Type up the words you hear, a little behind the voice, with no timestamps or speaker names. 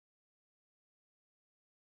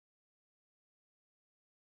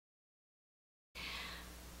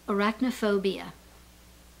Arachnophobia,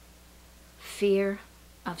 fear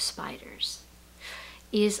of spiders,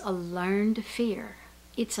 is a learned fear.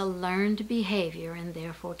 It's a learned behavior and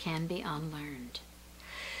therefore can be unlearned.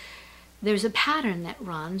 There's a pattern that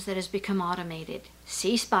runs that has become automated.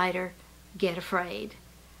 See spider, get afraid.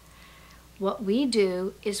 What we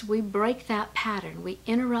do is we break that pattern. We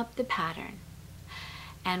interrupt the pattern.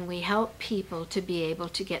 And we help people to be able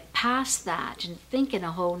to get past that and think in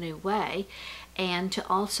a whole new way, and to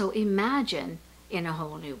also imagine in a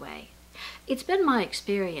whole new way. It's been my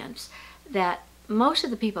experience that most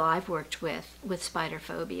of the people I've worked with spider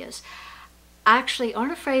phobias actually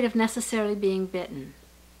aren't afraid of necessarily being bitten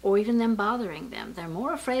or even them bothering them. They're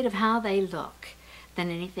more afraid of how they look than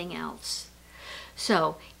anything else.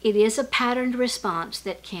 So it is a patterned response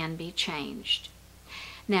that can be changed.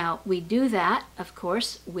 Now, we do that, of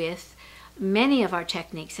course, with many of our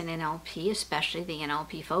techniques in NLP, especially the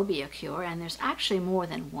NLP phobia cure, and there's actually more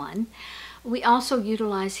than one. We also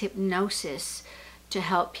utilize hypnosis to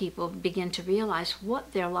help people begin to realize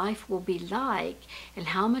what their life will be like and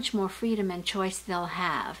how much more freedom and choice they'll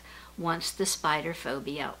have once the spider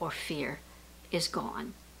phobia or fear is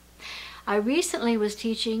gone. I recently was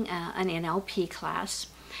teaching an NLP class,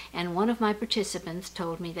 and one of my participants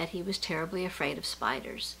told me that he was terribly afraid of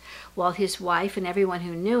spiders. Well, his wife and everyone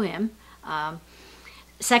who knew him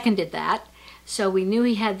seconded that, so we knew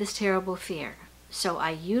he had this terrible fear. So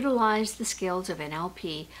I utilized the skills of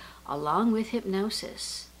NLP along with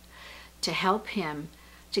hypnosis to help him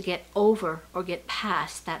to get over or get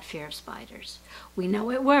past that fear of spiders. We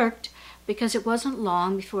know it worked because it wasn't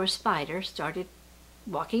long before a spider started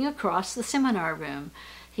walking across the seminar room.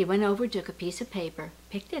 He went over, took a piece of paper,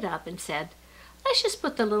 picked it up, and said, "Let's just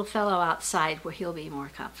put the little fellow outside where he'll be more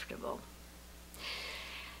comfortable."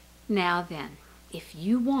 Now then, if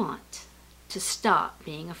you want to stop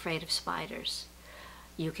being afraid of spiders,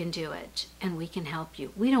 you can do it, and we can help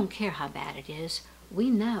you. We don't care how bad it is. We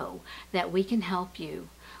know that we can help you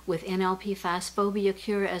with NLP Fast Phobia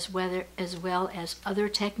Cure as well as other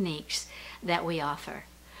techniques that we offer.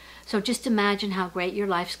 So just imagine how great your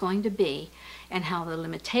life's going to be and how the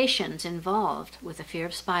limitations involved with the fear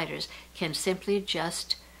of spiders can simply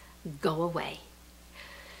just go away.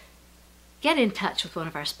 Get in touch with one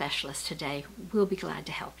of our specialists today. We'll be glad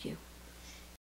to help you.